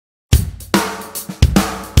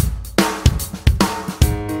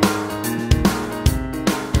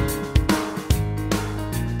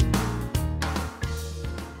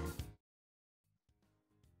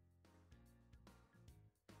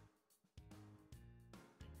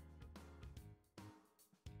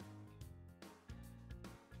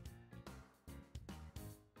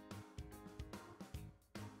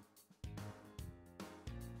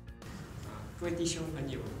各位弟兄朋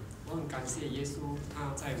友，我很感谢耶稣，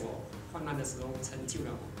他在我患难的时候成就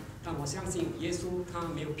了我。但我相信耶稣他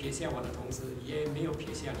没有撇下我的同时，也没有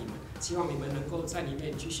撇下你们。希望你们能够在里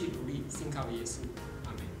面继续努力，信靠耶稣。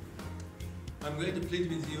阿门。I'm going to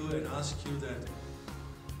plead with you and ask you that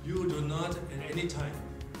you do not at any time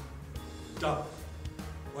doubt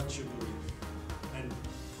what you believe and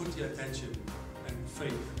put your attention and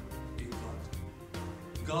faith in God.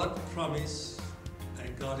 God promised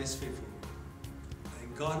and God is faithful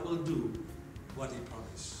and God will do what He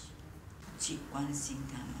promised. 去关心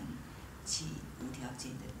他们，去无条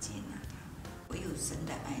件的接纳他们。唯有神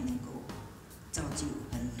的爱能够造就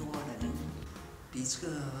很多人，比这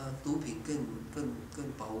个毒品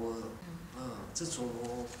更把我这种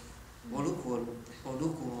我如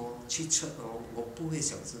果去测我不会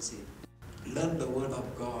想这些。Learn the word of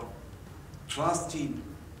God, trust Him,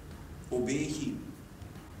 obey Him.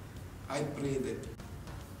 I pray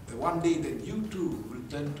that one day that you too will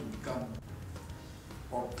turn to become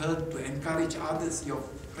or turn to encourage others, your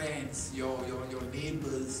friends, your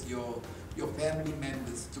neighbors, your family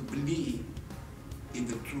members to believe in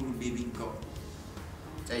the true living God.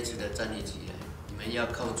 再一次的站立起来，你们要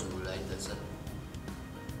靠主来得胜，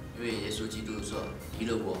因为耶稣基督说：“离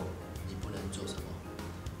了我，你不能做什么。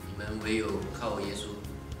你们唯有靠耶稣，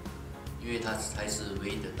因为他才是唯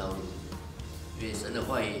一的道路。因为神的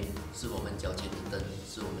话语是我们脚前的灯，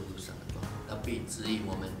是我们路上的光，他必指引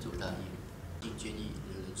我们走他的路。监狱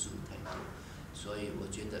的人数太多，所以我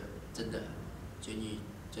觉得真的监狱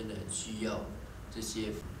真的很需要这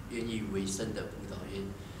些愿意为生的辅导员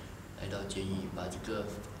来到监狱，把这个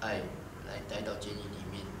爱来带到监狱里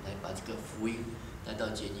面，来把这个福音带到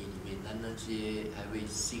监狱里面，让那些还未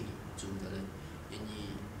信主的人愿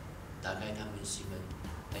意打开他们的心门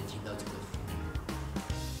来听到这个福音。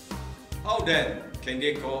How then can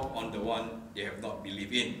they call on the one they have not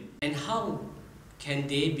believed in? And how can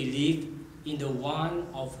they believe in the one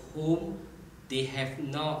of whom they have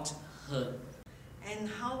not heard? And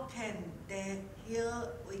how can they hear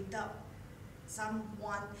without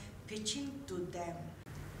someone preaching to them?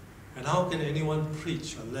 And how can anyone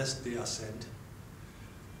preach unless they are sent?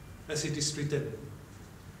 As it is written,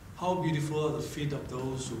 how beautiful are the feet of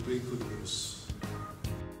those who bring good news.